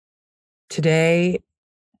Today,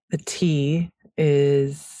 the tea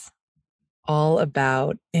is all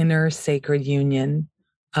about inner sacred union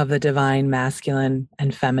of the divine masculine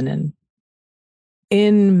and feminine.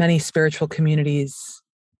 In many spiritual communities,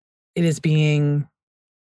 it is being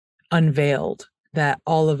unveiled that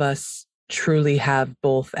all of us truly have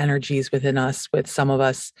both energies within us, with some of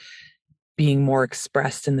us being more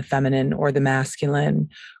expressed in the feminine or the masculine,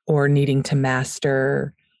 or needing to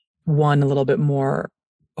master one a little bit more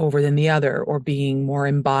over than the other, or being more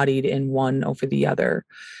embodied in one over the other.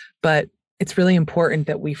 But it's really important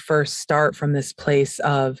that we first start from this place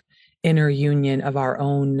of inner union of our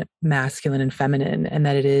own masculine and feminine, and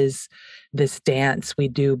that it is this dance we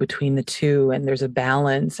do between the two, and there's a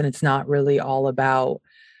balance, and it's not really all about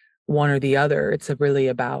one or the other. It's really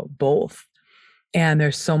about both. And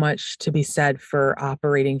there's so much to be said for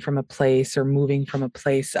operating from a place or moving from a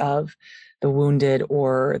place of the wounded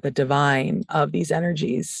or the divine of these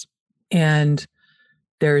energies. And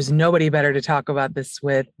there's nobody better to talk about this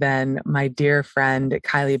with than my dear friend,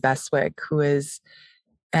 Kylie Beswick, who is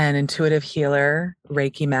an intuitive healer,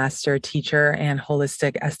 Reiki master, teacher, and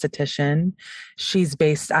holistic esthetician. She's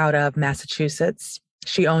based out of Massachusetts.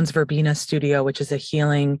 She owns Verbena Studio, which is a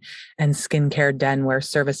healing and skincare den where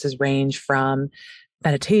services range from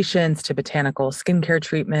meditations to botanical skincare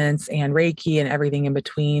treatments and Reiki and everything in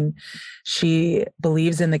between. She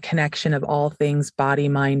believes in the connection of all things body,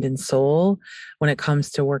 mind, and soul when it comes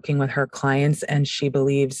to working with her clients. And she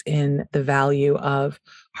believes in the value of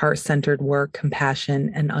heart-centered work,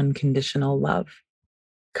 compassion, and unconditional love.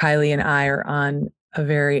 Kylie and I are on a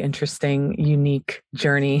very interesting, unique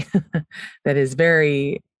journey that is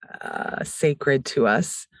very sacred to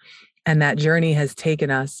us. And that journey has taken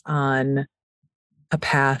us on a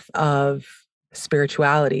path of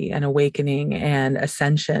spirituality and awakening and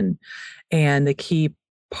ascension. And the key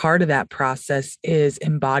part of that process is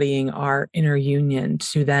embodying our inner union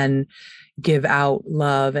to then give out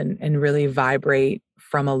love and really vibrate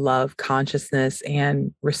from a love consciousness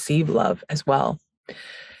and receive love as well.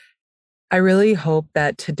 I really hope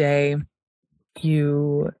that today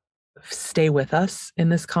you stay with us in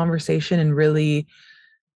this conversation and really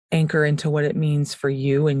anchor into what it means for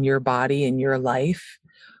you and your body and your life.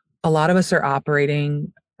 A lot of us are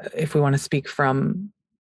operating, if we want to speak from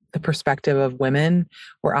the perspective of women,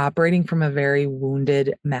 we're operating from a very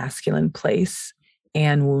wounded masculine place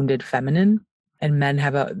and wounded feminine. And men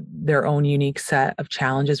have their own unique set of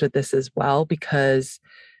challenges with this as well, because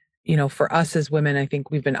for us as women, I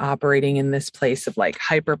think we've been operating in this place of like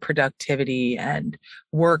hyper productivity and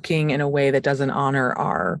working in a way that doesn't honor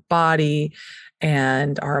our body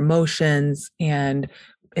and our emotions. And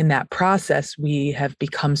in that process, we have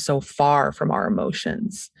become so far from our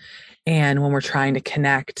emotions. And when we're trying to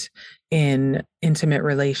connect in intimate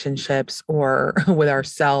relationships or with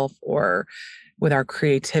ourselves or with our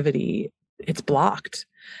creativity, it's blocked.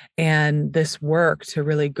 And this work to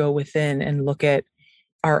really go within and look at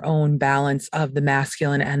our own balance of the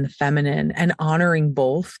masculine and the feminine and honoring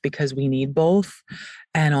both, because we need both,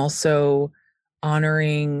 and also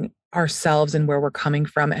honoring ourselves and where we're coming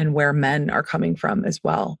from and where men are coming from as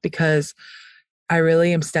well. Because I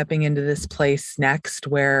really am stepping into this place next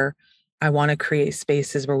where I want to create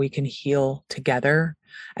spaces where we can heal together.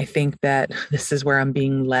 I think that this is where I'm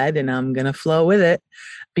being led, and I'm going to flow with it,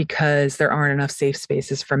 because there aren't enough safe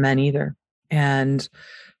spaces for men either. And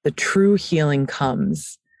the true healing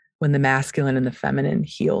comes when the masculine and the feminine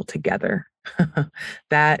heal together.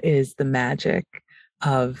 That is the magic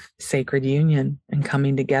of sacred union and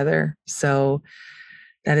coming together. So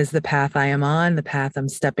that is the path I am on, the path I'm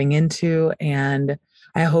stepping into. And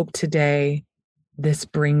I hope today this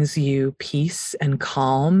brings you peace and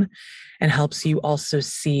calm and helps you also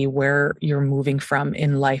see where you're moving from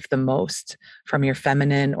in life the most, from your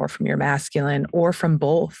feminine or from your masculine or from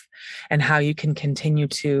both, and how you can continue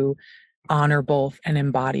to honor both and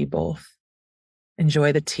embody both.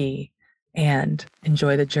 Enjoy the tea and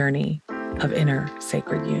enjoy the journey of inner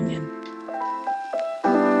sacred union.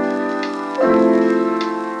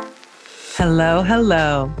 Hello,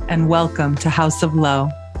 hello, and welcome to House of Lo.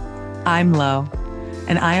 I'm Lo,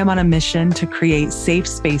 and I am on a mission to create safe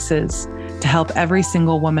spaces to help every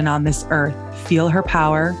single woman on this earth feel her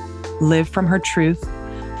power, live from her truth,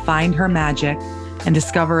 find her magic, and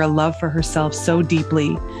discover a love for herself so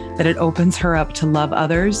deeply that it opens her up to love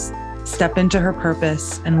others, step into her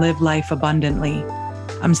purpose, and live life abundantly.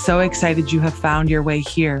 I'm so excited you have found your way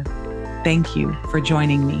here. Thank you for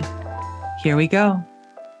joining me. Here we go.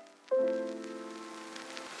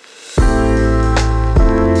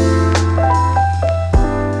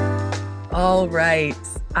 All right.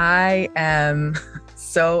 I am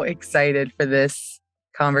so excited for this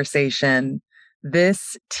conversation.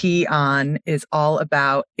 This tea on is all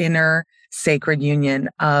about inner sacred union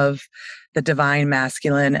of the divine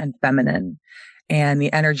masculine and feminine and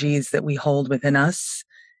the energies that we hold within us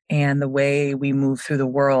and the way we move through the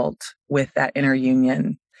world with that inner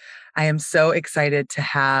union. I am so excited to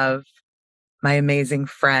have my amazing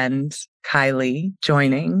friend, Kylie,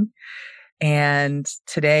 joining. And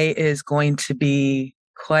today is going to be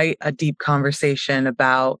quite a deep conversation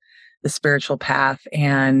about the spiritual path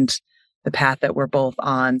and the path that we're both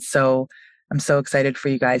on. So I'm so excited for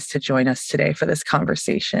you guys to join us today for this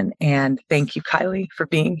conversation. And thank you, Kylie, for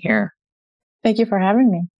being here. Thank you for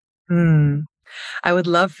having me. I would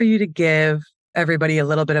love for you to give everybody a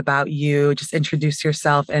little bit about you, just introduce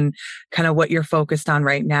yourself and kind of what you're focused on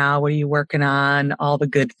right now. What are you working on? All the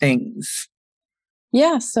good things.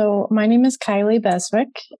 Yeah, so my name is Kylie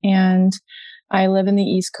Beswick, and I live in the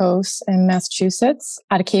East Coast in Massachusetts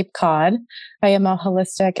out of Cape Cod. I am a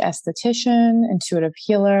holistic esthetician, intuitive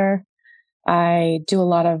healer. I do a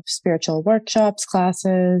lot of spiritual workshops,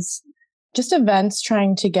 classes, just events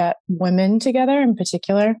trying to get women together in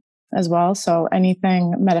particular as well. So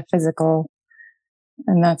anything metaphysical.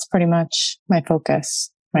 And that's pretty much my focus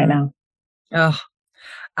right now. Oh,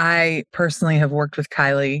 I personally have worked with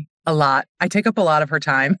Kylie a lot. I take up a lot of her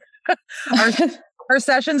time. Her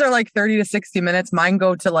sessions are like 30 to 60 minutes. Mine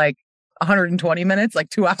go to like 120 minutes, like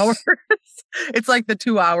 2 hours. It's like the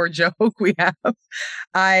 2-hour joke we have.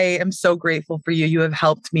 I am so grateful for you. You have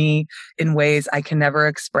helped me in ways I can never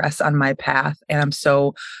express on my path. And I'm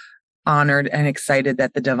so honored and excited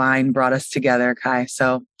that the divine brought us together, Kai.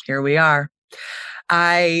 So here we are.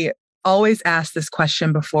 I always ask this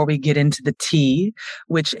question before we get into the tea,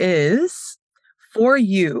 which is, for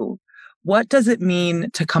you, what does it mean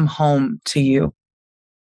to come home to you?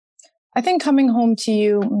 I think coming home to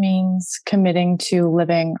you means committing to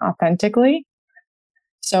living authentically.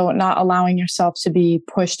 So not allowing yourself to be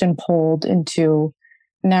pushed and pulled into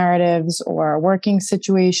narratives or working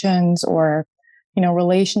situations or,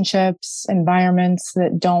 relationships, environments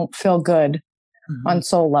that don't feel good on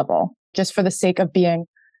soul level, just for the sake of being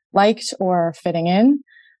liked or fitting in.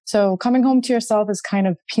 So coming home to yourself is kind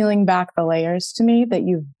of peeling back the layers to me that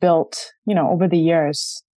you've built, over the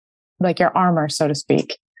years, like your armor, so to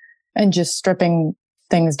speak, and just stripping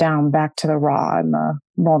things down back to the raw and the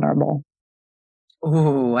vulnerable.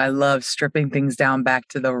 Ooh, I love stripping things down back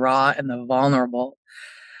to the raw and the vulnerable.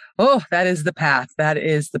 Oh, that is the path. That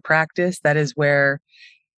is the practice. That is where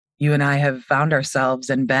you and I have found ourselves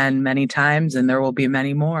and been many times, and there will be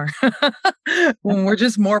many more. When we're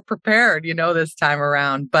just more prepared, this time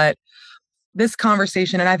around. But this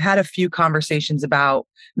conversation, and I've had a few conversations about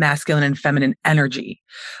masculine and feminine energy,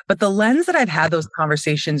 but the lens that I've had those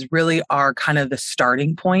conversations really are kind of the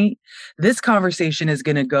starting point. This conversation is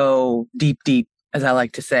going to go deep, deep, as I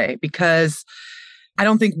like to say, because I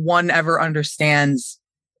don't think one ever understands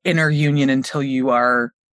inner union until you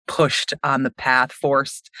are pushed on the path,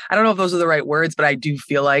 forced. I don't know if those are the right words, but I do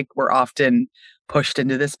feel like we're often pushed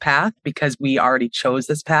into this path because we already chose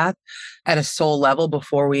this path at a soul level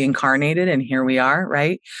before we incarnated, and here we are,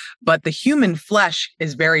 right? But the human flesh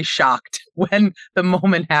is very shocked when the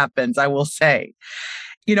moment happens, I will say.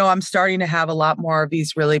 I'm starting to have a lot more of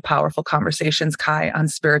these really powerful conversations, Kai, on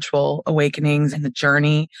spiritual awakenings and the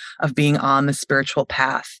journey of being on the spiritual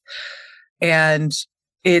path. And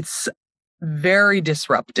it's very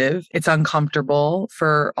disruptive. It's uncomfortable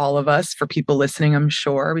for all of us, for people listening, I'm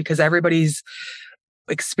sure, because everybody's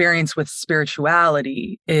experience with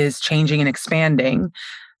spirituality is changing and expanding,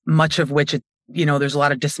 much of which, there's a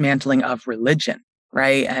lot of dismantling of religion,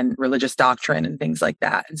 right? And religious doctrine and things like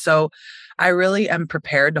that. And so I really am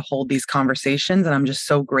prepared to hold these conversations. And I'm just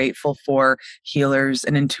so grateful for healers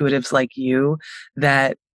and intuitives like you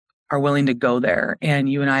that are willing to go there. And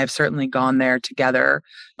you and I have certainly gone there together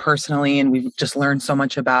personally, and we've just learned so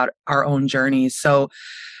much about our own journeys. So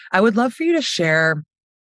I would love for you to share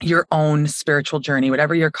your own spiritual journey,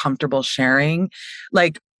 whatever you're comfortable sharing,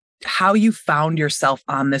 like how you found yourself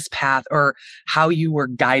on this path or how you were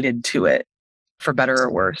guided to it, for better or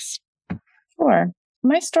worse. Sure.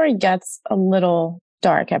 My story gets a little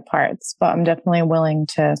dark at parts, but I'm definitely willing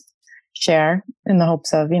to share in the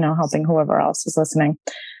hopes of, helping whoever else is listening.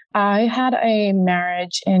 I had a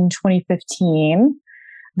marriage in 2015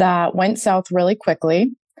 that went south really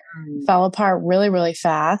quickly, fell apart really, really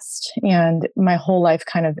fast, and my whole life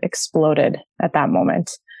kind of exploded at that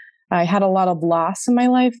moment. I had a lot of loss in my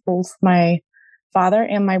life. Both my father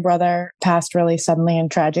and my brother passed really suddenly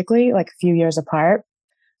and tragically, like a few years apart.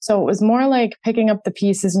 So it was more like picking up the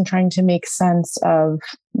pieces and trying to make sense of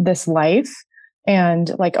this life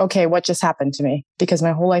and like, okay, what just happened to me? Because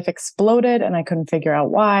my whole life exploded and I couldn't figure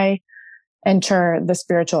out why. Enter the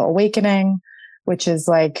spiritual awakening, which is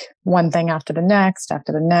like one thing after the next,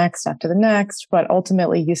 after the next, after the next. But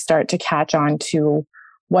ultimately, you start to catch on to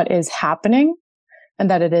what is happening and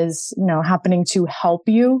that it is, happening to help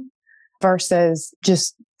you versus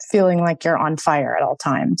just feeling like you're on fire at all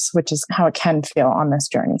times, which is how it can feel on this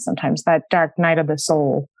journey sometimes. That dark night of the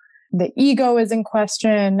soul, the ego is in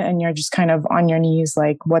question and you're just kind of on your knees,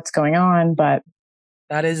 like, what's going on? But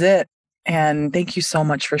that is it. And thank you so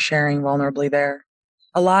much for sharing vulnerably there.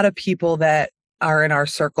 A lot of people that are in our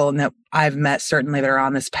circle and that I've met certainly that are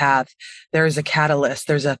on this path, there's a catalyst,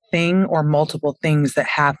 there's a thing or multiple things that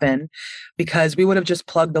happen because we would have just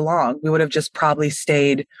plugged along. We would have just probably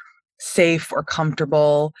stayed safe or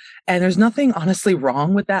comfortable. And there's nothing honestly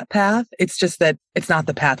wrong with that path. It's just that it's not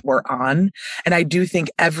the path we're on. And I do think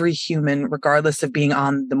every human, regardless of being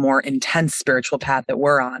on the more intense spiritual path that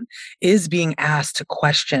we're on, is being asked to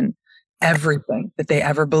question everything that they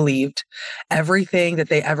ever believed, everything that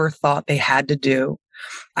they ever thought they had to do.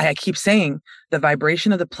 I keep saying the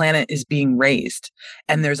vibration of the planet is being raised,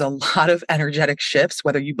 and there's a lot of energetic shifts,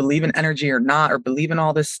 whether you believe in energy or not, or believe in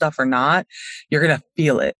all this stuff or not, you're going to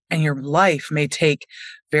feel it. And your life may take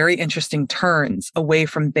very interesting turns away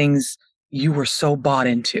from things you were so bought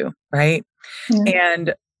into, right? Yeah.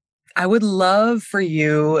 And I would love for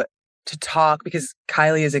you to talk, because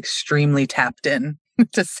Kylie is extremely tapped in,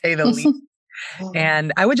 to say the least.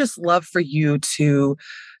 And I would just love for you to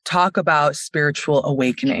talk about spiritual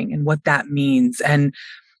awakening and what that means, and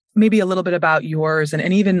maybe a little bit about yours, and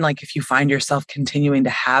even like if you find yourself continuing to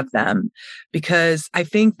have them. Because I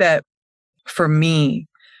think that for me,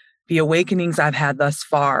 the awakenings I've had thus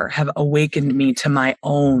far have awakened me to my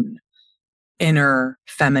own inner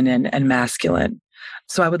feminine and masculine.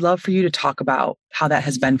 So I would love for you to talk about how that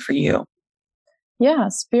has been for you. Yeah,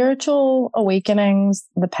 spiritual awakenings,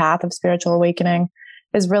 the path of spiritual awakening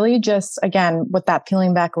is really just, again, with that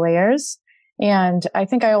peeling back layers. And I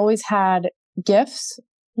think I always had gifts,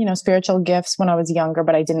 spiritual gifts when I was younger,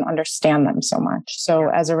 but I didn't understand them so much. So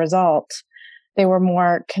as a result, they were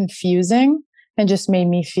more confusing and just made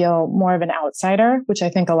me feel more of an outsider, which I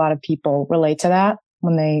think a lot of people relate to that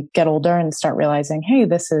when they get older and start realizing, hey,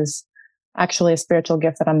 this is actually a spiritual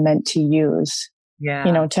gift that I'm meant to use.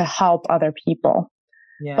 Yeah. To help other people.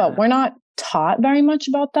 Yeah. But we're not taught very much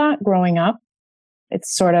about that growing up.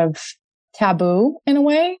 It's sort of taboo in a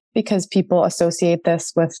way because people associate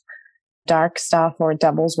this with dark stuff or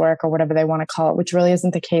devil's work or whatever they want to call it, which really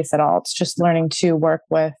isn't the case at all. It's just learning to work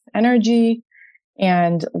with energy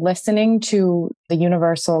and listening to the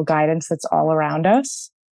universal guidance that's all around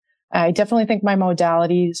us. I definitely think my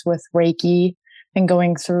modalities with Reiki and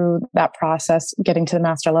going through that process, getting to the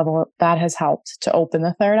master level, that has helped to open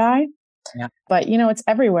the third eye. Yeah. But, it's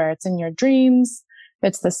everywhere. It's in your dreams.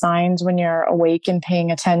 It's the signs when you're awake and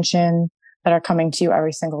paying attention that are coming to you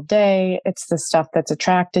every single day. It's the stuff that's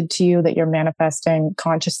attracted to you that you're manifesting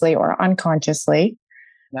consciously or unconsciously.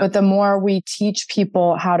 Yeah. But the more we teach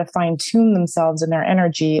people how to fine tune themselves and their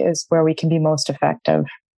energy is where we can be most effective,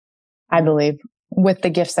 I believe, with the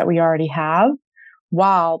gifts that we already have,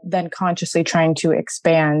 while then consciously trying to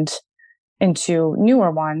expand into newer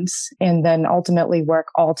ones and then ultimately work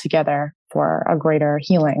all together for a greater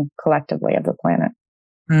healing collectively of the planet.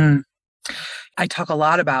 I talk a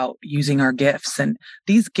lot about using our gifts, and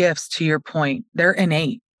these gifts, to your point, they're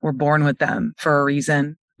innate. We're born with them for a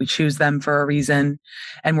reason. We choose them for a reason,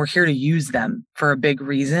 and we're here to use them for a big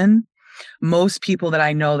reason. Most people that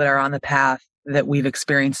I know that are on the path that we've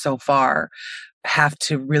experienced so far have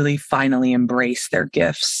to really finally embrace their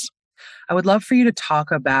gifts. I would love for you to talk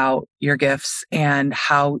about your gifts and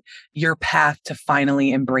how your path to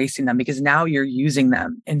finally embracing them, because now you're using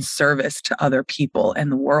them in service to other people in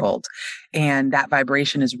the world. And that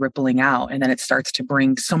vibration is rippling out. And then it starts to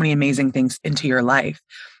bring so many amazing things into your life.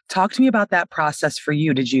 Talk to me about that process for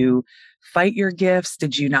you. Did you fight your gifts?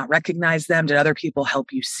 Did you not recognize them? Did other people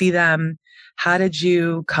help you see them? How did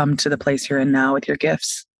you come to the place you're in now with your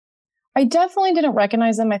gifts? I definitely didn't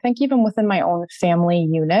recognize them. I think even within my own family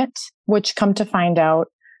unit, which come to find out,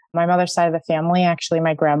 my mother's side of the family, actually,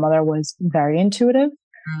 my grandmother was very intuitive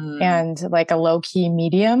and like a low-key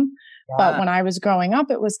medium. Yeah. But when I was growing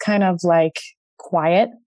up, it was kind of like quiet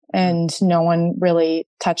and no one really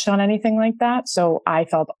touched on anything like that. So I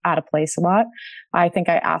felt out of place a lot. I think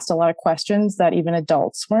I asked a lot of questions that even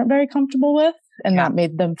adults weren't very comfortable with, and that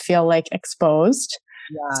made them feel like exposed.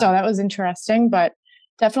 Yeah. So that was interesting, but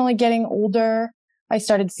definitely getting older, I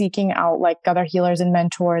started seeking out like other healers and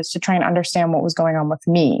mentors to try and understand what was going on with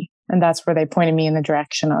me. And that's where they pointed me in the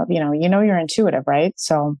direction of, you're intuitive, right?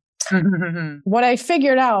 So What I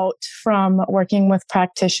figured out from working with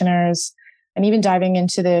practitioners and even diving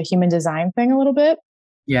into the human design thing a little bit,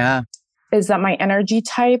 Yeah. is that my energy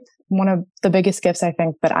type, one of the biggest gifts I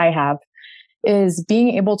think that I have, is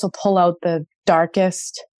being able to pull out the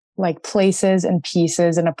darkest like places and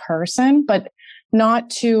pieces in a person, but not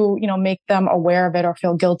to, make them aware of it or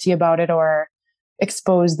feel guilty about it or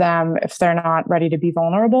expose them if they're not ready to be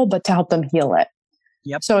vulnerable, but to help them heal it.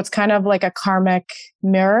 Yep. So it's kind of like a karmic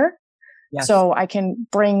mirror. Yes. So I can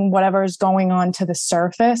bring whatever's going on to the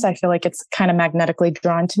surface. I feel like it's kind of magnetically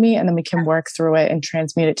drawn to me, and then we can work through it and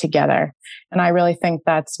transmute it together. And I really think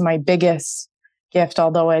that's my biggest gift,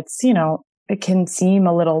 although it's, it can seem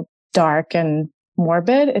a little dark and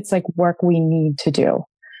morbid. It's like work we need to do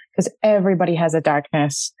because everybody has a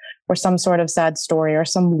darkness or some sort of sad story or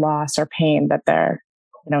some loss or pain that they're,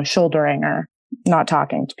 shouldering or not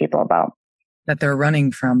talking to people about. That they're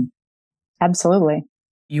running from. Absolutely.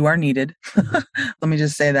 You are needed. Let me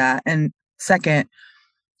just say that. And second,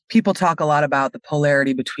 people talk a lot about the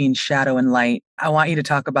polarity between shadow and light. I want you to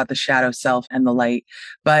talk about the shadow self and the light.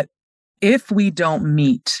 But if we don't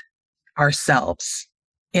meet ourselves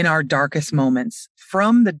in our darkest moments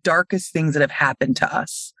from the darkest things that have happened to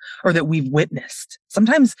us or that we've witnessed,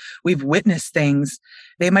 sometimes we've witnessed things,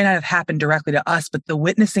 they might not have happened directly to us, but the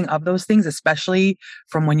witnessing of those things, especially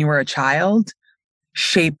from when you were a child,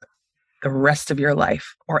 shape the rest of your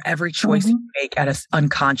life or every choice you make at an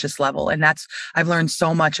unconscious level. And I've learned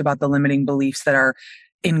so much about the limiting beliefs that are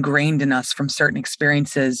ingrained in us from certain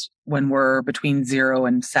experiences when we're between 0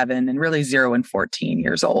 and 7 and really 0 and 14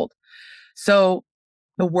 years old. So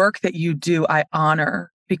the work that you do, I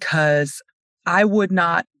honor because I would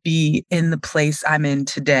not be in the place I'm in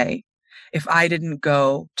today if I didn't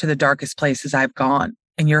go to the darkest places I've gone.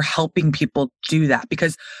 And you're helping people do that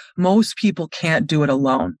because most people can't do it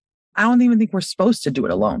alone. I don't even think we're supposed to do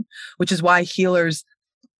it alone, which is why healers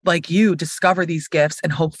like you discover these gifts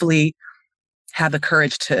and hopefully have the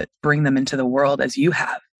courage to bring them into the world as you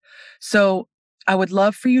have. So I would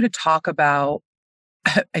love for you to talk about,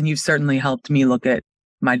 and you've certainly helped me look at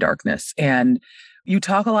my darkness, and you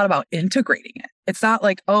talk a lot about integrating it. It's not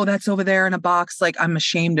like, oh, that's over there in a box, like I'm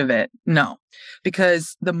ashamed of it. No,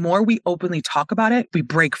 because the more we openly talk about it, we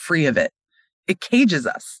break free of it. It cages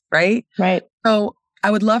us, right? Right. So I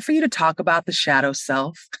would love for you to talk about the shadow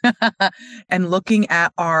self and looking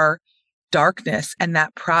at our darkness and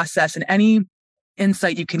that process and any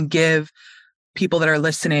insight you can give people that are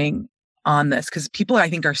listening on this, because people I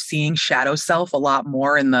think are seeing shadow self a lot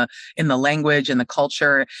more in the language and the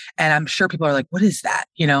culture. And I'm sure people are like, what is that?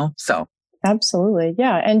 So. Absolutely.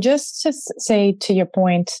 Yeah. And just to say to your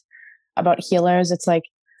point about healers, it's like,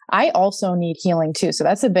 I also need healing too. So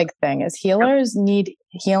that's a big thing is healers need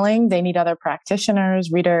healing. They need other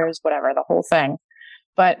practitioners, readers, whatever, the whole thing.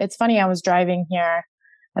 But it's funny, I was driving here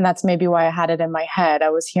and that's maybe why I had it in my head. I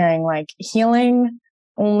was hearing like healing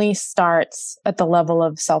only starts at the level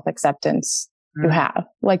of self-acceptance you have.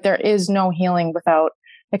 Like there is no healing without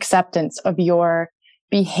acceptance of your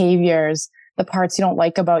behaviors, the parts you don't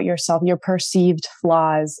like about yourself, your perceived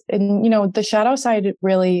flaws. And, the shadow side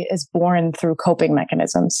really is born through coping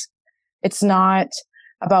mechanisms. It's not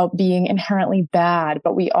about being inherently bad,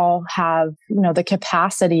 but we all have, the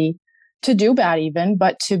capacity to do bad even,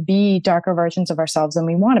 but to be darker versions of ourselves than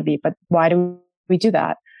we want to be. But why do we do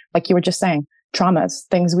that? Like you were just saying, traumas,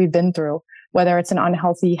 things we've been through, whether it's an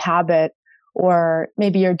unhealthy habit or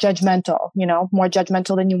maybe you're judgmental, more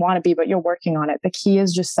judgmental than you want to be, but you're working on it. The key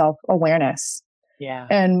is just self-awareness. Yeah.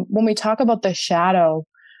 And when we talk about the shadow,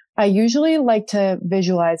 I usually like to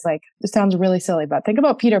visualize, like, this sounds really silly, but think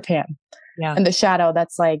about Peter Pan and the shadow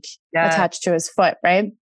that's like attached to his foot,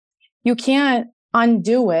 right? You can't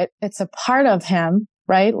undo it. It's a part of him,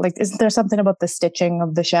 right? Like, isn't there something about the stitching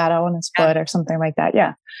of the shadow on his foot or something like that?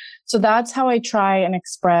 Yeah. So that's how I try and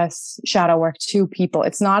express shadow work to people.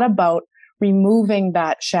 It's not about removing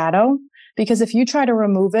that shadow, because if you try to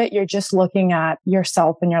remove it, you're just looking at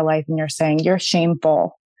yourself in your life and you're saying you're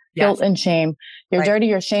shameful, guilt and shame. You're dirty,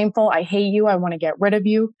 you're shameful. I hate you. I want to get rid of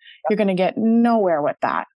you. You're going to get nowhere with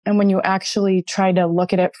that. And when you actually try to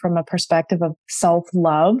look at it from a perspective of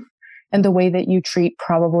self-love and the way that you treat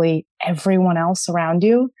probably everyone else around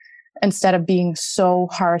you, instead of being so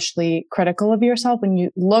harshly critical of yourself, when you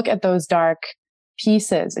look at those dark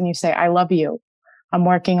pieces and you say, I love you, I'm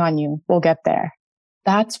working on you, we'll get there.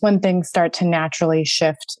 That's when things start to naturally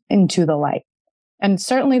shift into the light. And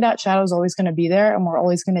certainly that shadow is always going to be there and we're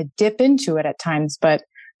always going to dip into it at times, but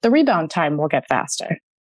the rebound time will get faster.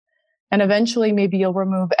 And eventually maybe you'll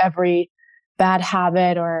remove every bad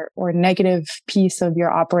habit or negative piece of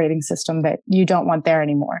your operating system that you don't want there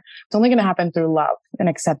anymore. It's only going to happen through love and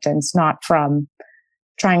acceptance, not from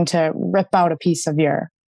trying to rip out a piece of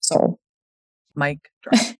your soul. Mic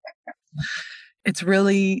drop. It's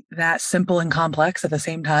really that simple and complex at the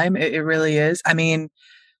same time. It really is. I mean,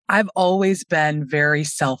 I've always been very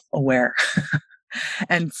self-aware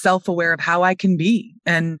and self-aware of how I can be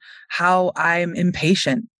and how I'm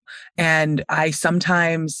impatient. And I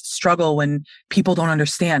sometimes struggle when people don't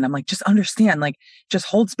understand. I'm like, just understand, like, just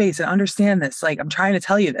hold space and understand this. Like, I'm trying to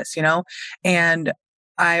tell you this, you know? And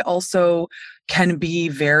I also can be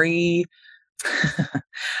very,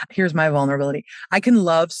 here's my vulnerability. I can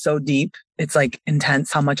love so deep. It's like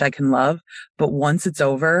intense how much I can love. But once it's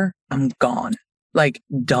over, I'm gone, like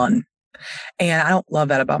done. And I don't love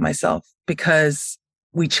that about myself because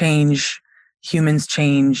we change, humans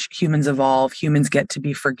evolve, humans get to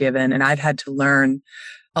be forgiven. And I've had to learn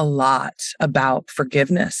a lot about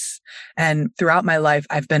forgiveness. And throughout my life,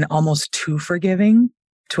 I've been almost too forgiving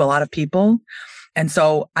to a lot of people. And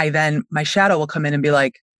so my shadow will come in and be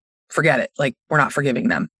like, forget it. Like, we're not forgiving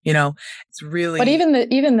them. You know, it's really. But even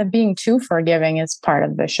the being too forgiving is part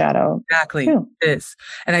of the shadow. Exactly. Too. It is.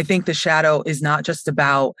 And I think the shadow is not just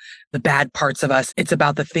about the bad parts of us. It's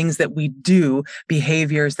about the things that we do,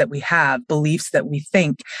 behaviors that we have, beliefs that we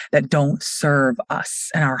think that don't serve us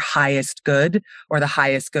and our highest good or the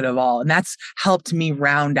highest good of all. And that's helped me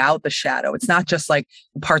round out the shadow. It's not just like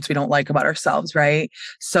the parts we don't like about ourselves, right?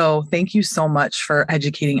 So thank you so much for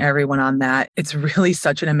educating everyone on that. It's really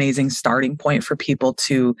such an amazing starting point for people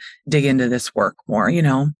to dig into this work more, you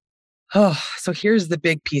know? Oh, so here's the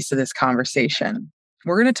big piece of this conversation.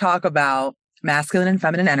 We're going to talk about masculine and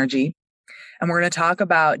feminine energy, and we're going to talk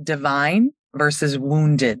about divine versus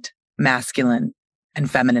wounded masculine and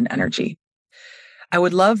feminine energy. I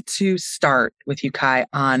would love to start with you, Kai,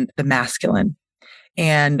 on the masculine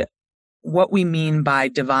and what we mean by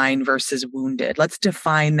divine versus wounded. Let's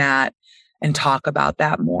define that and talk about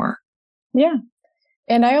that more. Yeah.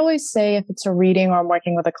 And I always say, if it's a reading or I'm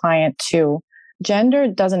working with a client too, gender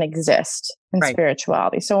doesn't exist in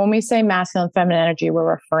spirituality. So when we say masculine and feminine energy,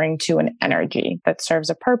 we're referring to an energy that serves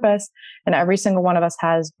a purpose. And every single one of us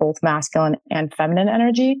has both masculine and feminine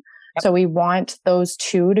energy. Yep. So we want those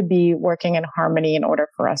two to be working in harmony in order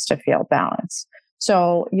for us to feel balanced.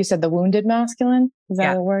 So you said the wounded masculine. Is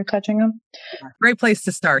that what we're touching on? Yeah. Great place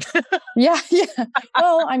to start. Yeah.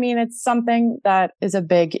 Well, I mean, it's something that is a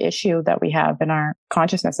big issue that we have in our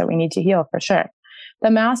consciousness that we need to heal for sure.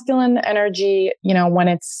 The masculine energy, you know, when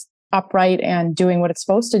it's upright and doing what it's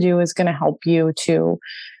supposed to do, is going to help you to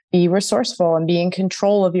be resourceful and be in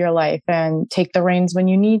control of your life and take the reins when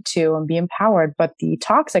you need to and be empowered. But the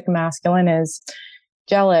toxic masculine is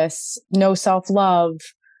jealous, no self-love,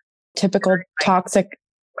 typical toxic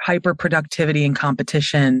hyper productivity and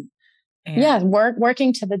competition. And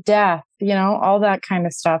working to the death, you know, all that kind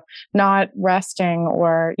of stuff, not resting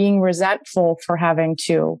or being resentful for having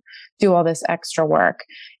to do all this extra work.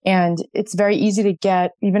 And it's very easy to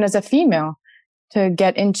get, even as a female, to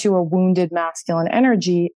get into a wounded masculine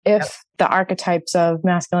energy if the archetypes of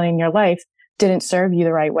masculine in your life didn't serve you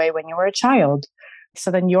the right way when you were a child.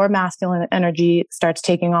 So then your masculine energy starts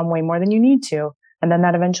taking on way more than you need to. And then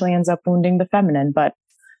that eventually ends up wounding the feminine. But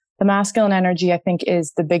the masculine energy, I think,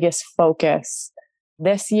 is the biggest focus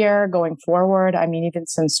this year going forward. I mean, even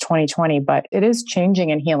since 2020, but it is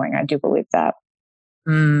changing and healing. I do believe that.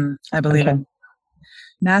 I believe it.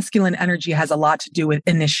 Masculine energy has a lot to do with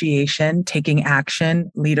initiation, taking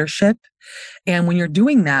action, leadership. And when you're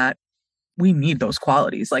doing that, we need those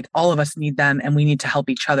qualities. Like, all of us need them, and we need to help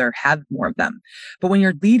each other have more of them. But when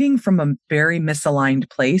you're leading from a very misaligned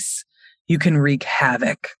place, you can wreak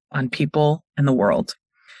havoc on people and the world.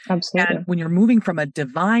 Absolutely. And when you're moving from a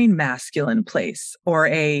divine masculine place or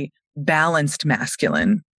a balanced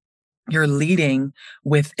masculine, you're leading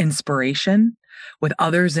with inspiration, with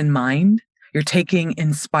others in mind. You're taking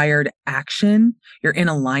inspired action. You're in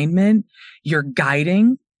alignment. You're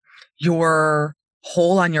guiding. You're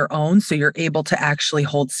whole on your own. So you're able to actually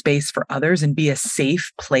hold space for others and be a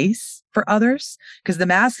safe place for others. Because the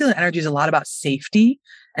masculine energy is a lot about safety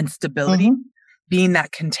and stability, being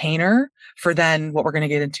that container for then what we're going to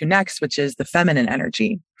get into next, which is the feminine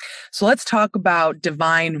energy. So let's talk about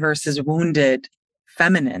divine versus wounded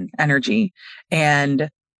feminine energy and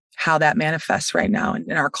how that manifests right now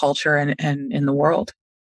in our culture and in the world.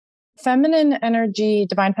 Feminine energy,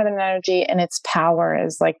 divine feminine energy, and its power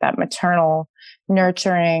is like that maternal,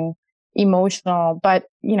 nurturing, emotional, but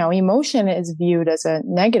emotion is viewed as a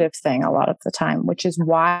negative thing a lot of the time, which is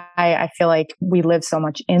why I feel like we live so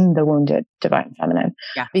much in the wounded divine feminine,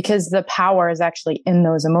 because the power is actually in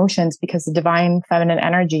those emotions, because the divine feminine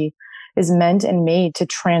energy is meant and made to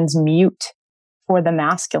transmute for the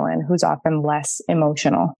masculine, who's often less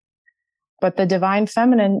emotional. But the divine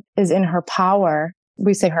feminine is in her power.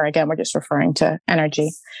 We say her again, we're just referring to energy.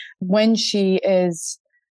 When she is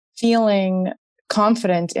feeling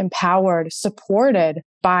confident, empowered, supported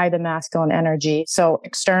by the masculine energy. So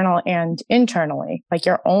external and internally, like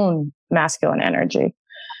your own masculine energy.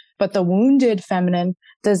 But the wounded feminine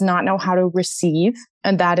does not know how to receive.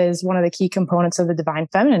 And that is one of the key components of the divine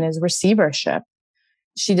feminine is receivership.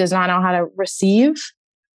 She does not know how to receive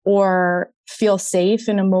or feel safe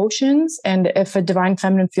in emotions. And if a divine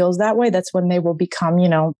feminine feels that way, that's when they will become,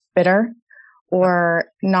 bitter or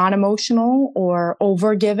non-emotional or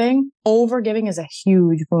overgiving. Overgiving is a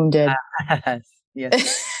huge wounded.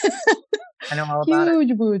 Yes. I know all about it.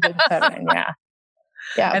 Huge wounded feminine. Yeah.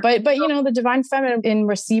 Yeah. But the divine feminine in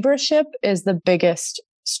receivership is the biggest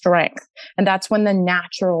strength. And that's when the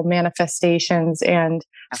natural manifestations and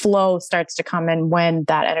flow starts to come in, when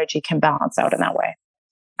that energy can balance out in that way.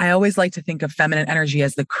 I always like to think of feminine energy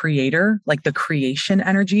as the creator, like the creation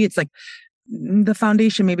energy. It's like the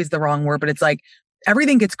foundation maybe is the wrong word, but it's like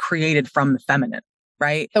everything gets created from the feminine,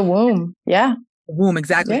 right? The womb. Yeah. The womb.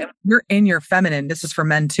 Exactly. Yeah. You're in your feminine. This is for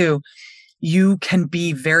men too. You can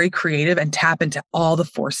be very creative and tap into all the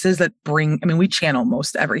forces that we channel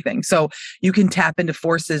most everything. So you can tap into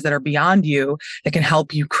forces that are beyond you that can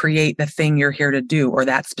help you create the thing you're here to do, or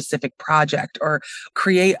that specific project, or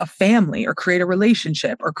create a family, or create a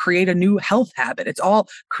relationship, or create a new health habit. It's all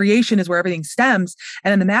creation is where everything stems.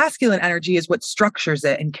 And then the masculine energy is what structures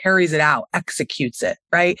it and carries it out, executes it,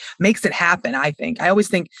 right? Makes it happen. I always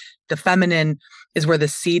think the feminine is where the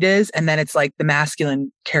seed is. And then it's like the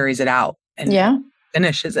masculine carries it out. And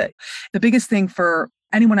finishes it. The biggest thing for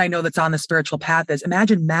anyone I know that's on the spiritual path is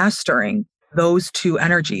imagine mastering those two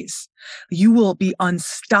energies. You will be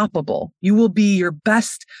unstoppable. You will be your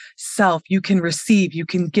best self. You can receive, you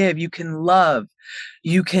can give, you can love,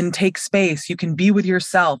 you can take space, you can be with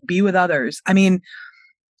yourself, be with others.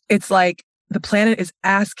 It's like the planet is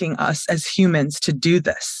asking us as humans to do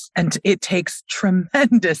this. And it takes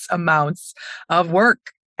tremendous amounts of work.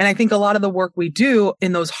 And I think a lot of the work we do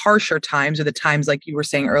in those harsher times, or the times like you were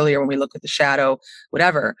saying earlier, when we look at the shadow,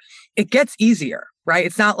 whatever, it gets easier, right?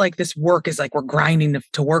 It's not like this work is like we're grinding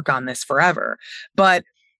to work on this forever, but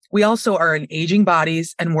we also are in aging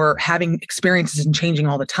bodies and we're having experiences and changing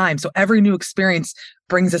all the time. So every new experience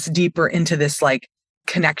brings us deeper into this like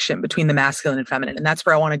connection between the masculine and feminine. And that's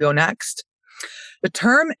where I want to go next. The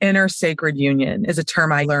term inner sacred union is a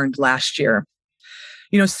term I learned last year.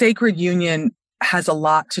 Sacred union has a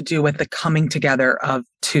lot to do with the coming together of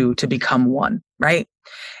two to become one, right?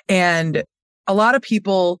 And a lot of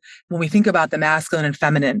people, when we think about the masculine and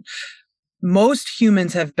feminine, most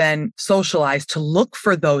humans have been socialized to look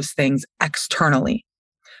for those things externally,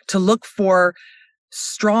 to look for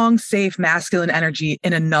strong, safe masculine energy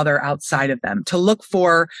in another outside of them, to look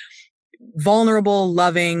for vulnerable,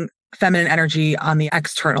 loving feminine energy on the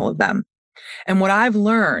external of them. And what I've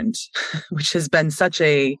learned, which has been such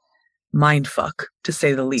a mind fuck, to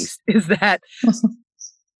say the least, is that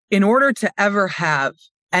in order to ever have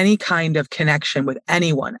any kind of connection with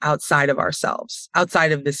anyone outside of ourselves,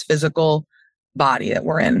 outside of this physical body that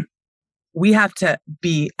we're in, we have to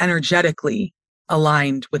be energetically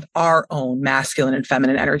aligned with our own masculine and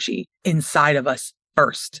feminine energy inside of us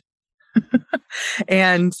first.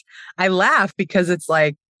 And I laugh because it's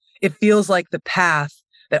like, it feels like the path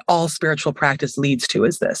that all spiritual practice leads to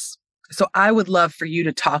is this. So I would love for you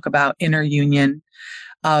to talk about inner union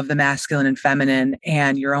of the masculine and feminine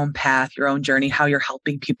and your own path, your own journey, how you're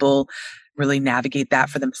helping people really navigate that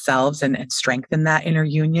for themselves and strengthen that inner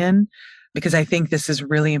union. Because I think this is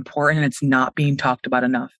really important and it's not being talked about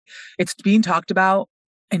enough. It's being talked about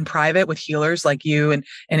in private with healers like you and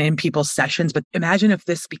in people's sessions. But imagine if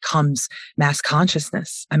this becomes mass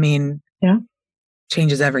consciousness.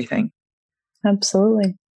 Changes everything.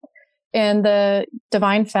 Absolutely. And the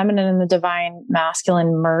divine feminine and the divine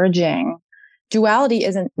masculine merging, duality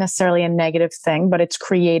isn't necessarily a negative thing, but it's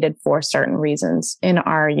created for certain reasons in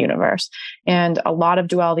our universe. And a lot of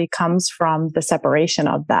duality comes from the separation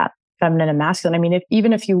of that feminine and masculine.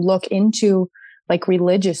 Even if you look into like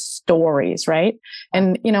religious stories, right?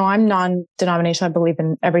 And, I'm non-denominational. I believe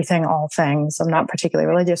in everything, all things. I'm not particularly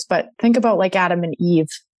religious, but think about like Adam and Eve.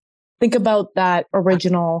 Think about that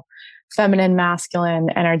original feminine, masculine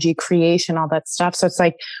energy creation, all that stuff. So it's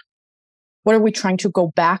like what are we trying to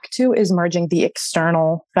go back to is merging the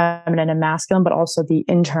external feminine and masculine, but also the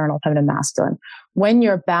internal feminine and masculine. When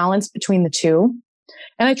you're balanced between the two,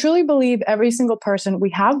 and I truly believe every single person, we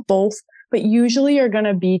have both, but usually you're going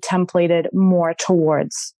to be templated more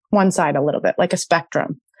towards one side a little bit, like a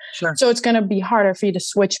spectrum. Sure. So it's going to be harder for you to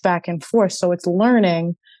switch back and forth. So it's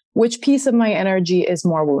learning which piece of my energy is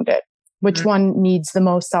more wounded, which one needs the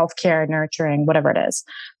most self-care, nurturing, whatever it is.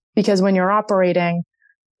 Because when you're operating,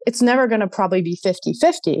 it's never going to probably be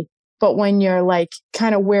 50-50. But when you're like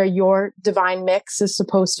kind of where your divine mix is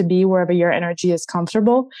supposed to be, wherever your energy is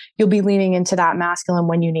comfortable, you'll be leaning into that masculine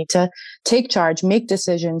when you need to take charge, make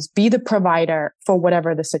decisions, be the provider for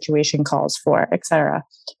whatever the situation calls for, etc.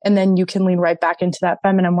 And then you can lean right back into that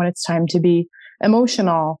feminine when it's time to be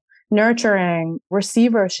emotional, nurturing,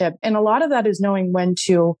 receivership. And a lot of that is knowing when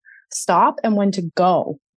to stop and when to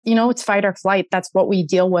go. You know, it's fight or flight. That's what we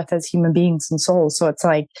deal with as human beings and souls. So it's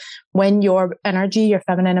like when your energy, your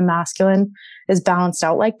feminine and masculine is balanced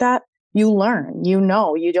out like that, you learn, you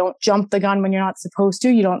know, you don't jump the gun when you're not supposed to.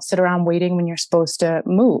 You don't sit around waiting when you're supposed to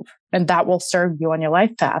move. And that will serve you on your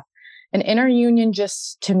life path. And inner union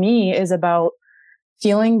just to me is about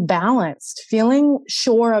feeling balanced, feeling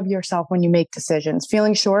sure of yourself when you make decisions,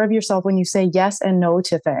 feeling sure of yourself when you say yes and no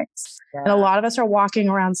to things. Yeah. And a lot of us are walking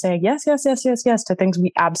around saying yes, yes, yes, yes, yes to things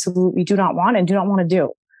we absolutely do not want and do not want to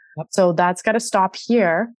do. Yep. So that's got to stop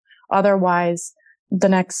here. Otherwise, the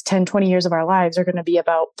next 10, 20 years of our lives are going to be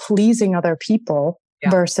about pleasing other people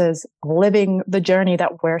versus living the journey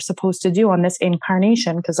that we're supposed to do on this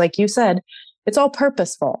incarnation. Because like you said, it's all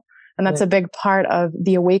purposeful. And that's a big part of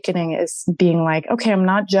the awakening is being like, okay, I'm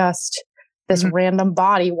not just this random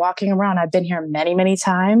body walking around. I've been here many, many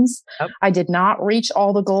times. Yep. I did not reach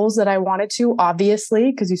all the goals that I wanted to,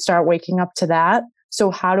 obviously, because you start waking up to that. So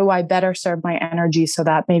how do I better serve my energy so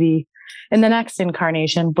that maybe in the next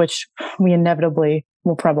incarnation, which we inevitably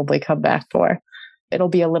will probably come back for, it'll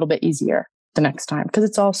be a little bit easier the next time because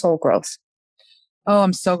it's all soul growth. Oh,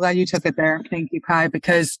 I'm so glad you took it there. Thank you, Kai,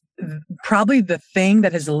 because probably the thing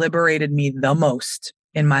that has liberated me the most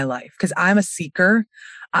in my life, because I'm a seeker,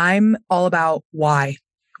 I'm all about why.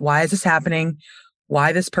 Why is this happening?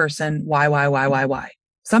 Why this person? Why?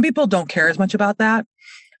 Some people don't care as much about that.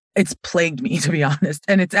 It's plagued me, to be honest.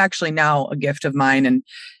 And it's actually now a gift of mine and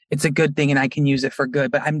it's a good thing and I can use it for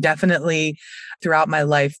good. But I'm definitely throughout my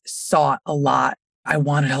life sought a lot. I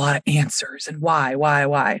wanted a lot of answers and why,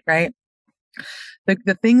 right?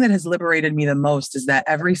 The thing that has liberated me the most is that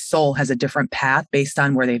every soul has a different path based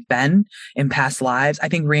on where they've been in past lives. I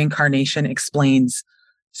think reincarnation explains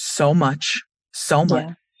so much,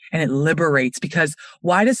 and it liberates because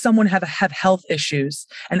why does someone have health issues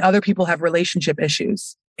and other people have relationship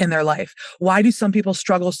issues in their life? Why do some people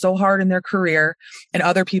struggle so hard in their career and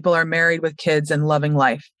other people are married with kids and loving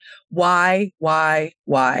life? Why?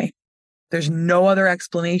 There's no other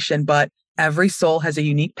explanation, but every soul has a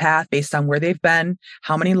unique path based on where they've been,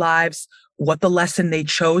 how many lives, what the lesson they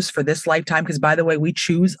chose for this lifetime. Because by the way, we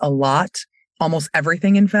choose a lot, almost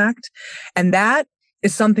everything, in fact. And that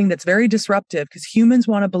is something that's very disruptive because humans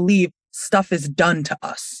want to believe stuff is done to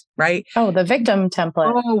us, right? Oh, the victim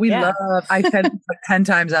template. Oh, we love, I said 10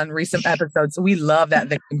 times on recent episodes, we love that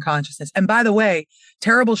victim consciousness. And by the way,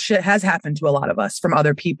 terrible shit has happened to a lot of us from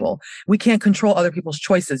other people. We can't control other people's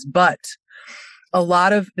choices, but a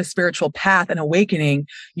lot of the spiritual path and awakening,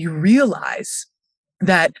 you realize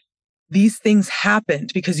that these things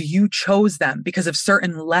happened because you chose them because of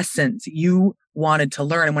certain lessons you wanted to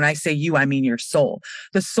learn. And when I say you, I mean your soul.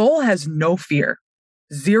 The soul has no fear,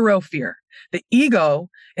 zero fear. The ego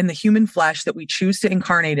in the human flesh that we choose to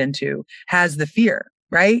incarnate into has the fear,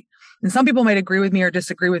 right? And some people might agree with me or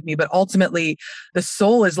disagree with me, but ultimately the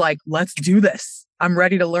soul is like, let's do this. I'm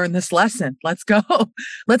ready to learn this lesson. Let's go.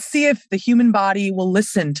 Let's see if the human body will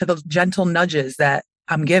listen to the gentle nudges that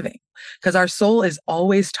I'm giving, because our soul is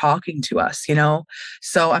always talking to us, you know?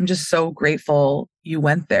 So I'm just so grateful you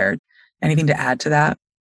went there. Anything to add to that?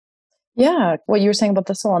 Yeah, what you were saying about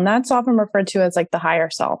the soul, and that's often referred to as like the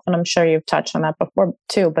higher self. And I'm sure you've touched on that before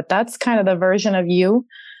too, but that's kind of the version of you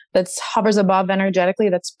that hovers above energetically.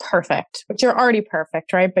 That's perfect, but you're already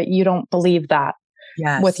perfect, right? But you don't believe that.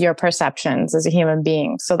 Yes. With your perceptions as a human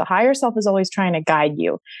being. So the higher self is always trying to guide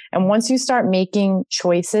you. And once you start making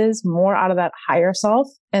choices more out of that higher self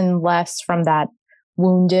and less from that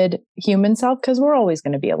wounded human self, because we're always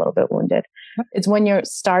going to be a little bit wounded. It's when you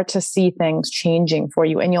start to see things changing for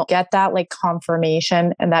you and you'll get that like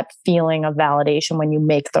confirmation and that feeling of validation when you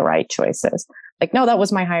make the right choices. Like, no, that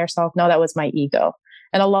was my higher self. No, that was my ego.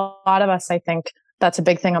 And a lot of us, I think that's a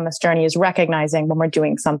big thing on this journey is recognizing when we're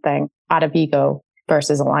doing something out of ego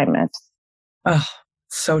versus alignment. Oh,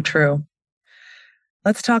 so true.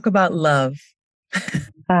 Let's talk about love,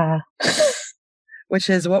 Uh, which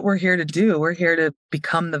is what we're here to do. We're here to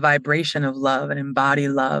become the vibration of love and embody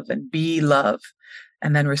love and be love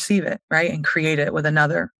and then receive it, right? And create it with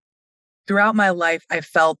another. Throughout my life, I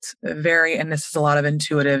felt very, and this is a lot of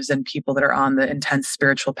intuitives and people that are on the intense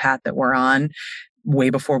spiritual path that we're on way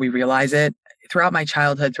before we realize it. Throughout my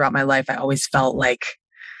childhood, throughout my life, I always felt like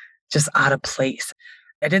just out of place.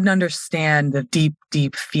 I didn't understand the deep,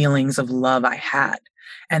 deep feelings of love I had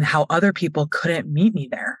and how other people couldn't meet me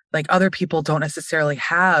there. Like other people don't necessarily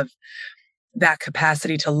have that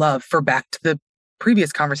capacity to love, for back to the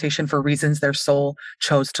previous conversation, for reasons their soul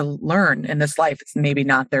chose to learn in this life. It's maybe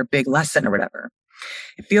not their big lesson or whatever.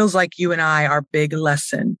 It feels like you and I, our big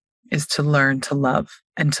lesson is to learn to love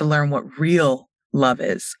and to learn what real love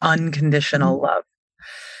is, unconditional love.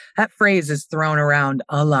 That phrase is thrown around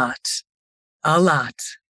a lot, a lot.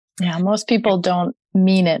 yeah, most people don't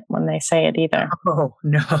mean it when they say it either. Oh,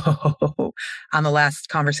 no. On the last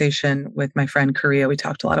conversation with my friend Korea, we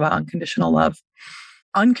talked a lot about unconditional love.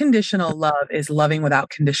 Unconditional love is loving without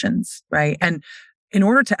conditions, right? And in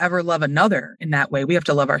order to ever love another in that way, we have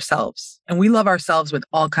to love ourselves. And we love ourselves with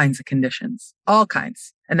all kinds of conditions, all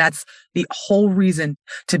kinds. And that's the whole reason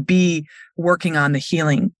to be working on the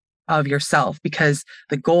healing of yourself, because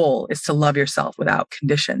the goal is to love yourself without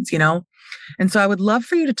conditions, you know? And so I would love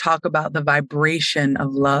for you to talk about the vibration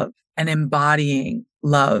of love and embodying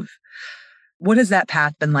love. What has that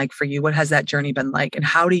path been like for you? What has that journey been like? And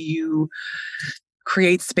how do you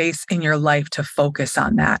create space in your life to focus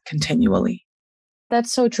on that continually?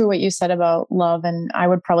 That's so true what you said about love. And I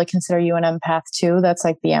would probably consider you an empath too. That's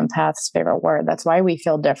like the empath's favorite word. That's why we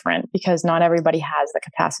feel different, because not everybody has the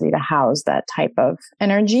capacity to house that type of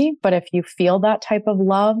energy. But if you feel that type of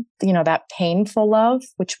love, you know, that painful love,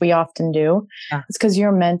 which we often do, it's because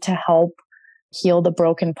you're meant to help heal the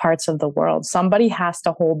broken parts of the world. Somebody has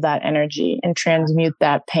to hold that energy and transmute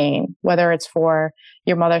that pain, whether it's for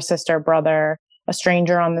your mother, sister, brother, a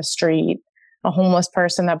stranger on the street, a homeless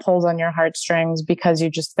person that pulls on your heartstrings because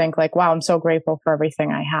you just think like, wow, I'm so grateful for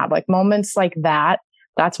everything I have. Like moments like that,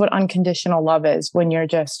 that's what unconditional love is, when you're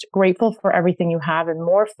just grateful for everything you have and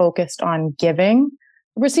more focused on giving.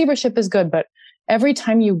 Receivership is good, but every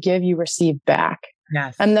time you give, you receive back.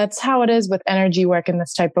 Yes. And that's how it is with energy work and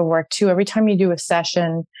this type of work too. Every time you do a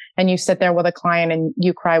session and you sit there with a client and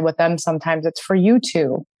you cry with them, sometimes it's for you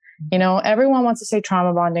too. You know, everyone wants to say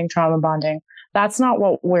trauma bonding, trauma bonding. That's not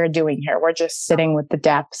what we're doing here. We're just sitting with the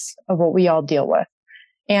depths of what we all deal with.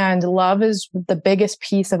 And love is the biggest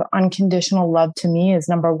piece of unconditional love to me is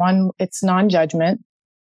number one, it's non-judgment.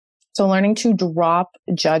 So learning to drop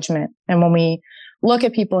judgment. And when we look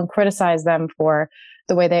at people and criticize them for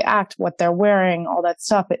the way they act, what they're wearing, all that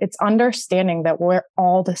stuff, it's understanding that we're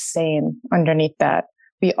all the same underneath that.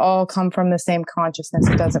 We all come from the same consciousness.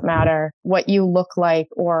 It doesn't matter what you look like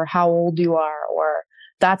or how old you are, or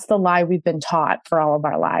that's the lie we've been taught for all of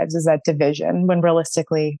our lives, is that division, when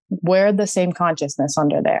realistically we're the same consciousness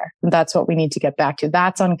under there. And that's what we need to get back to.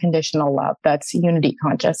 That's unconditional love. That's unity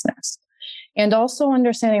consciousness. And also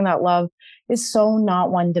understanding that love is so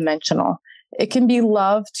not one dimensional. It can be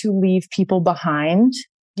love to leave people behind,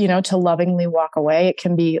 you know, to lovingly walk away. It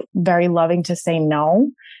can be very loving to say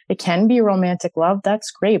no. It can be romantic love.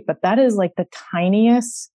 That's great. But that is like the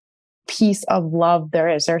tiniest piece of love there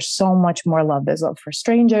is. There's so much more love. There's love for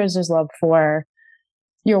strangers. There's love for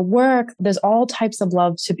your work. There's all types of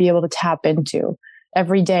love to be able to tap into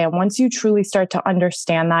every day. And once you truly start to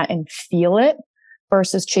understand that and feel it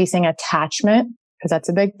versus chasing attachment, because that's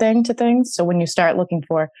a big thing to things. So when you start looking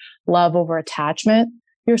for love over attachment,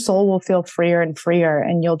 your soul will feel freer and freer,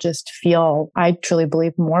 and you'll just feel, I truly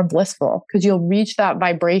believe, more blissful, because you'll reach that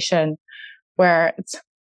vibration where it's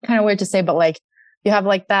kind of weird to say, but like you have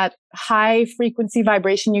like that high frequency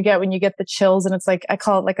vibration you get when you get the chills. And it's like, I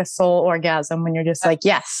call it like a soul orgasm, when you're just like,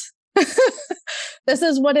 yes, this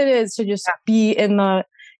is what it is to just be in the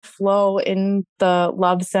flow, in the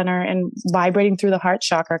love center and vibrating through the heart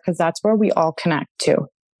chakra, because that's where we all connect to.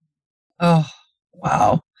 Oh,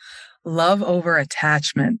 wow. Love over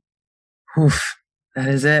attachment. Oof, that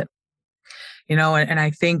is it. You know, and I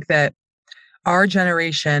think that our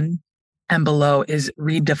generation and below is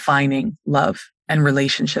redefining love and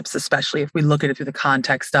relationships, especially if we look at it through the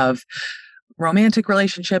context of romantic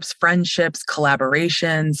relationships, friendships,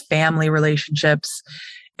 collaborations, family relationships.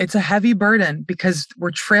 It's a heavy burden because we're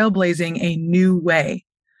trailblazing a new way.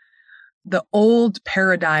 The old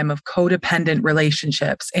paradigm of codependent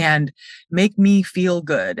relationships and make me feel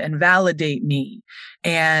good and validate me,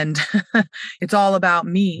 and it's all about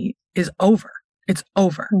me, is over. It's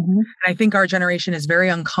over. Mm-hmm. And I think our generation is very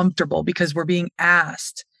uncomfortable because we're being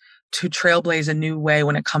asked to trailblaze a new way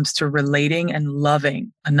when it comes to relating and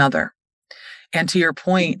loving another. And to your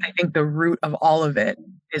point, I think the root of all of it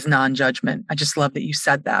is non-judgment. I just love that you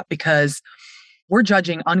said that, because we're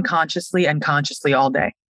judging unconsciously and consciously all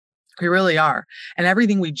day. We really are. And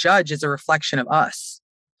everything we judge is a reflection of us.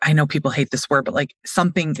 I know people hate this word, but like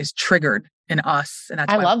something is triggered in us. And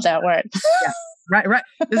that's I love that word. Yeah. Right.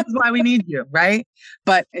 This is why we need you. Right.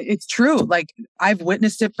 But it's true. Like I've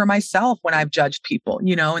witnessed it for myself when I've judged people, in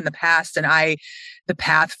the past. And the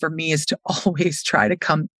path for me is to always try to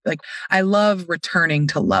come, like, I love returning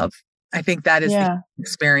to love. I think that is the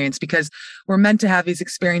experience, because we're meant to have these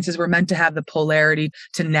experiences. We're meant to have the polarity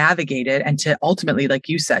to navigate it and to ultimately, like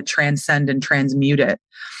you said, transcend and transmute it.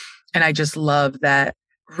 And I just love that.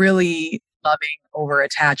 Really loving over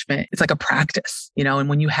attachment. It's like a practice, and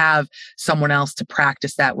when you have someone else to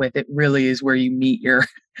practice that with, it really is where you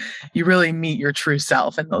really meet your true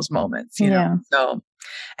self in those moments, know? So,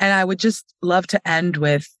 and I would just love to end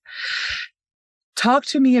with, talk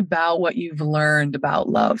to me about what you've learned about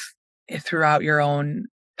love throughout your own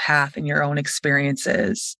path and your own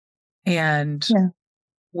experiences, and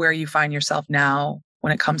where you find yourself now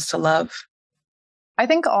when it comes to love. I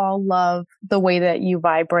think all love, the way that you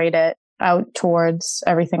vibrate it out towards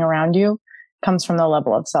everything around you, comes from the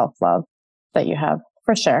level of self-love that you have,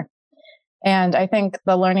 for sure. And I think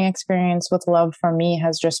the learning experience with love for me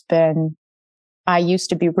has just been, I used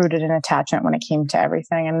to be rooted in attachment when it came to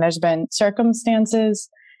everything. And there's been circumstances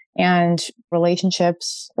and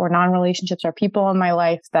relationships or non-relationships or people in my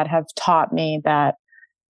life that have taught me that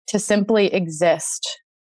to simply exist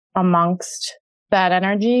amongst that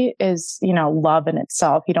energy is, love in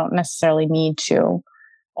itself. You don't necessarily need to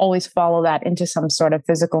always follow that into some sort of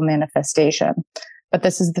physical manifestation. But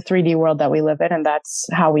this is the 3D world that we live in, and that's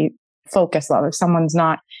how we focus love. If someone's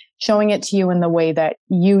not showing it to you in the way that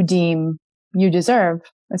you deem you deserve,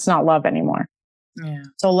 it's not love anymore. Yeah.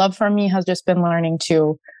 So love for me has just been learning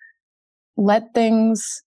to let things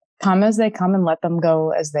come as they come and let them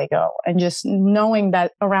go as they go. And just knowing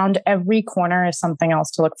that around every corner is something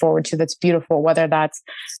else to look forward to that's beautiful, whether that's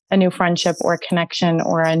a new friendship or connection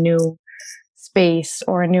or a new space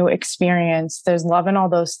or a new experience. There's love in all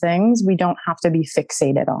those things. We don't have to be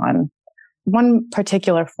fixated on one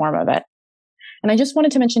particular form of it. And I just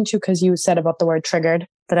wanted to mention too, because you said about the word triggered,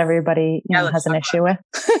 that everybody has an issue with.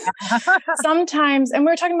 Sometimes, and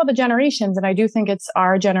we're talking about the generations, and I do think it's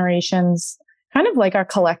our generations, kind of like our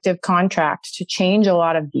collective contract, to change a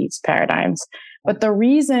lot of these paradigms. But the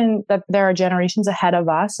reason that there are generations ahead of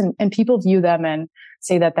us, and people view them and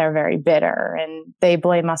say that they're very bitter and they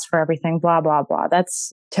blame us for everything, blah, blah, blah.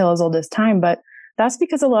 That's tale as old as time. But that's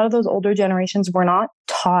because a lot of those older generations were not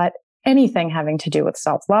taught anything having to do with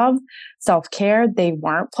self-love, self-care. They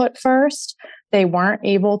weren't put first. They weren't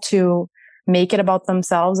able to make it about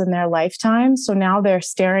themselves in their lifetime. So now they're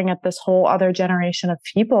staring at this whole other generation of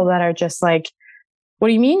people that are just like, what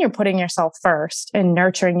do you mean you're putting yourself first and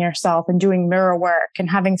nurturing yourself and doing mirror work and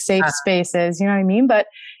having safe spaces? You know what I mean? But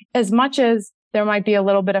as much as there might be a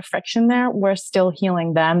little bit of friction there, we're still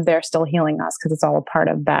healing them. They're still healing us, because it's all a part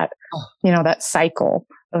of that, that cycle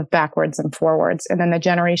of backwards and forwards. And then the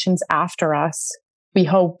generations after us, we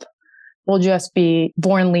hope, will just be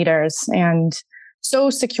born leaders and so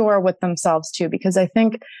secure with themselves too, because I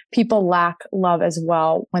think people lack love as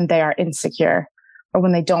well when they are insecure or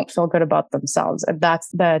when they don't feel good about themselves. And that's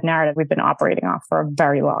the narrative we've been operating off for a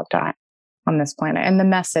very long time on this planet. And the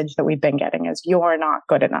message that we've been getting is, you're not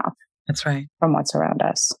good enough. That's right. From what's around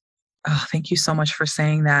us. Oh, thank you so much for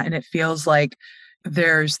saying that. And it feels like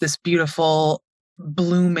there's this beautiful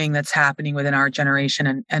blooming that's happening within our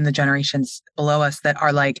generation and the generations below us that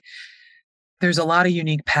are like, there's a lot of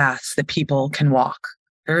unique paths that people can walk.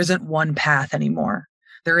 There isn't one path anymore.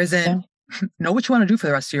 There isn't, know what you want to do for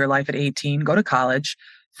the rest of your life at 18, go to college,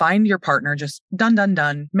 find your partner, just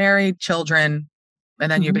done, married, children.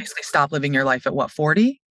 And then you basically stop living your life at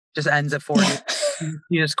 40? Just ends at 40.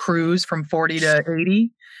 You just cruise from 40 to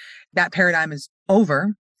 80. That paradigm is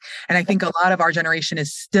over. And I think a lot of our generation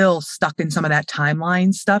is still stuck in some of that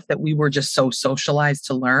timeline stuff that we were just so socialized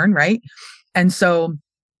to learn, right? And so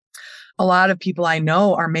a lot of people I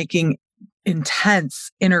know are making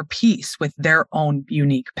intense inner peace with their own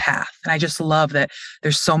unique path. And I just love that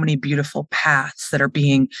there's so many beautiful paths that are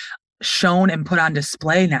being shown and put on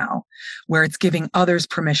display now, where it's giving others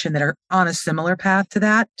permission that are on a similar path to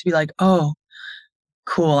that to be like, oh,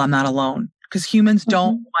 cool, I'm not alone. Because humans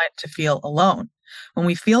don't want to feel alone. When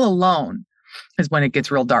we feel alone is when it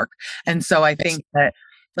gets real dark. And so I think that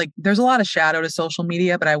there's a lot of shadow to social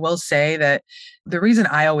media, but I will say that the reason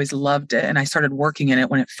I always loved it and I started working in it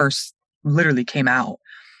when it first literally came out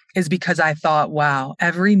is because I thought, wow,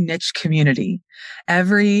 every niche community,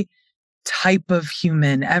 every type of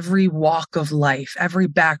human, every walk of life, every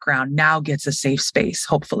background now gets a safe space,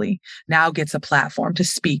 hopefully, now gets a platform to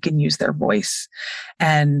speak and use their voice.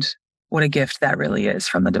 And what a gift that really is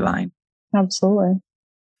from the divine. Absolutely.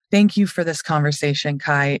 Thank you for this conversation,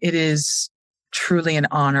 Kai. It is truly an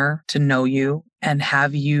honor to know you and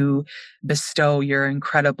have you bestow your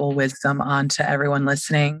incredible wisdom onto everyone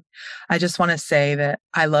listening. I just want to say that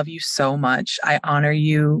I love you so much. I honor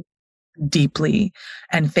you deeply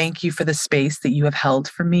and thank you for the space that you have held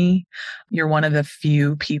for me. You're one of the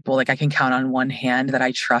few people, like I can count on one hand, that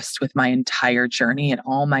I trust with my entire journey and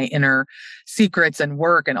all my inner secrets and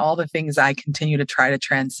work and all the things I continue to try to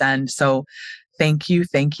transcend. So thank you.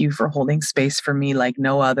 Thank you for holding space for me like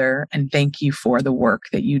no other. And thank you for the work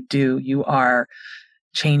that you do. You are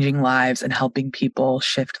changing lives and helping people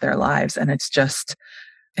shift their lives. And it's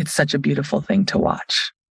such a beautiful thing to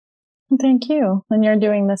watch. Thank you. And you're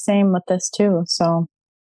doing the same with this too. So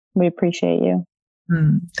we appreciate you.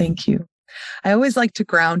 Thank you. I always like to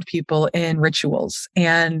ground people in rituals.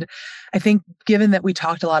 And I think given that we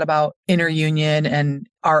talked a lot about inner union and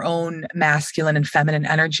our own masculine and feminine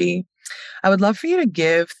energy, I would love for you to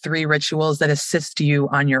give 3 rituals that assist you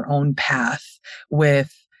on your own path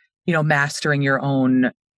with, mastering your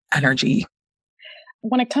own energy.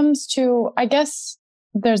 When it comes to, I guess,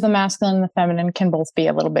 there's the masculine and the feminine can both be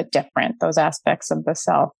a little bit different, those aspects of the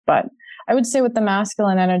self. But I would say with the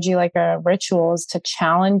masculine energy, like a ritual is to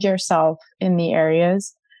challenge yourself in the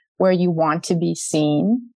areas where you want to be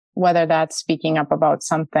seen, whether that's speaking up about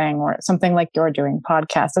something or something like you're doing.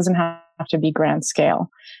 Podcast doesn't have to be grand scale,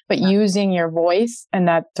 but using your voice and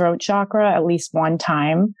that throat chakra at least one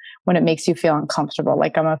time when it makes you feel uncomfortable.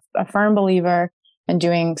 Like I'm a firm believer and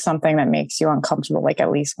doing something that makes you uncomfortable, like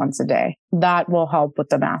at least once a day. That will help with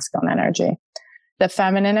the masculine energy. The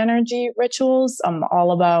feminine energy rituals, I'm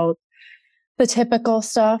all about the typical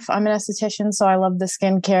stuff. I'm an esthetician, so I love the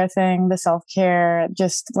skincare thing, the self-care,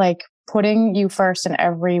 just like putting you first in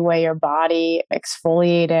every way, your body,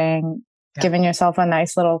 exfoliating, giving yourself a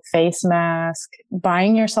nice little face mask.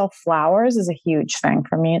 Buying yourself flowers is a huge thing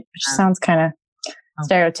for me. It sounds kind of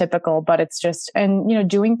stereotypical, but it's just, and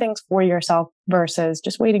doing things for yourself versus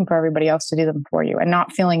just waiting for everybody else to do them for you and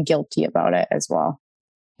not feeling guilty about it as well.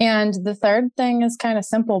 And the third thing is kind of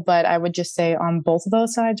simple, but I would just say on both of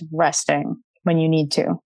those sides, resting when you need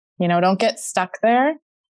to. Don't get stuck there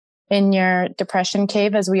in your depression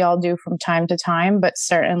cave, as we all do from time to time, but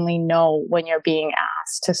certainly know when you're being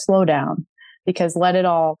asked to slow down, because let it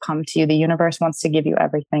all come to you. The universe wants to give you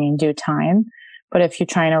everything in due time. But if you're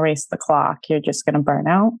trying to race the clock, you're just going to burn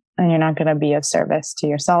out and you're not going to be of service to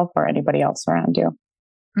yourself or anybody else around you.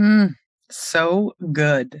 So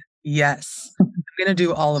good. Yes. I'm going to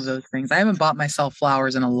do all of those things. I haven't bought myself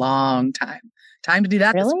flowers in a long time. Time to do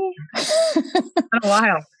that. Really? It's been a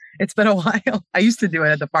while. It's been a while. I used to do it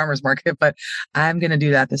at the farmer's market, but I'm going to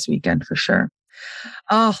do that this weekend for sure.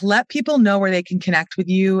 Oh, let people know where they can connect with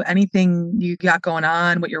you. Anything you got going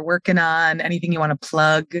on, what you're working on, anything you want to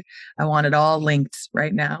plug. I want it all linked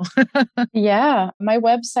right now. Yeah. My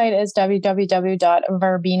website is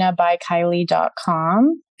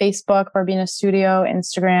www.verbinabykylie.com, Facebook, Verbena Studio,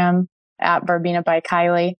 Instagram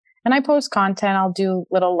 @verbinabykylie. And I post content. I'll do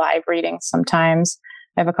little live readings sometimes.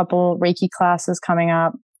 I have a couple Reiki classes coming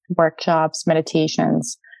up, workshops,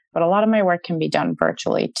 meditations, but a lot of my work can be done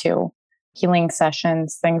virtually too. Healing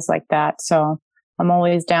sessions, things like that. So I'm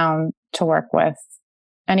always down to work with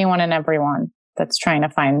anyone and everyone that's trying to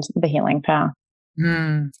find the healing path.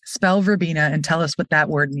 Spell verbena and tell us what that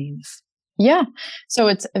word means. Yeah. So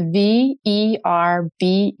it's VERBENA.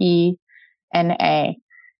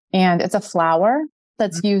 And it's a flower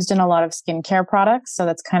that's used in a lot of skincare products. So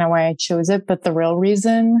that's kind of why I chose it. But the real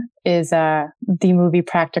reason is the movie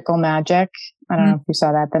Practical Magic. I don't know if you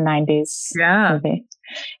saw that, the 90s movie.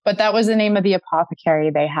 But that was the name of the apothecary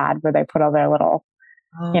they had where they put all their little,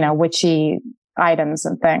 witchy items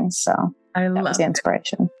and things. So that was the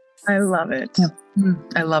inspiration. I love it. Yeah.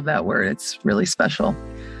 I love that word. It's really special.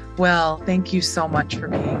 Well, thank you so much for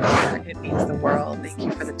being here. It means the world. Thank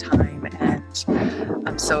you for the time. And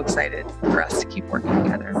I'm so excited for us to keep working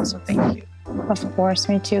together. So thank you. Of course,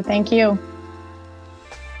 me too. Thank you.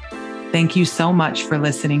 Thank you so much for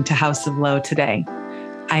listening to House of Low today.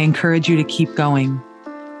 I encourage you to keep going.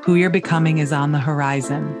 Who you're becoming is on the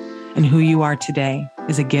horizon, and who you are today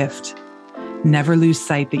is a gift. Never lose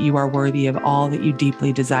sight that you are worthy of all that you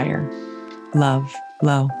deeply desire. Love,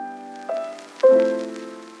 Low.